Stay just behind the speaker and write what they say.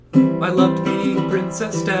I loved being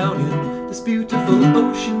princess down in this beautiful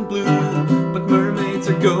ocean blue, but mermaids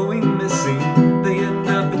are going missing, they end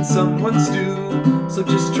up in someone's stew. So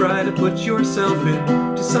just try to put yourself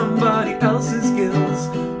into somebody else's gills.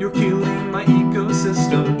 You're killing my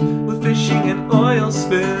ecosystem with fishing and oil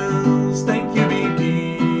spills. Thank you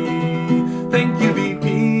BP, thank you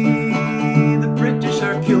BP. The British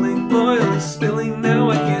are killing, oil is spilling, now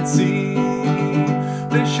I can't see.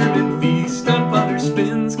 Fishermen feast on butter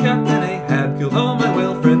spins, Captain Ahab killed all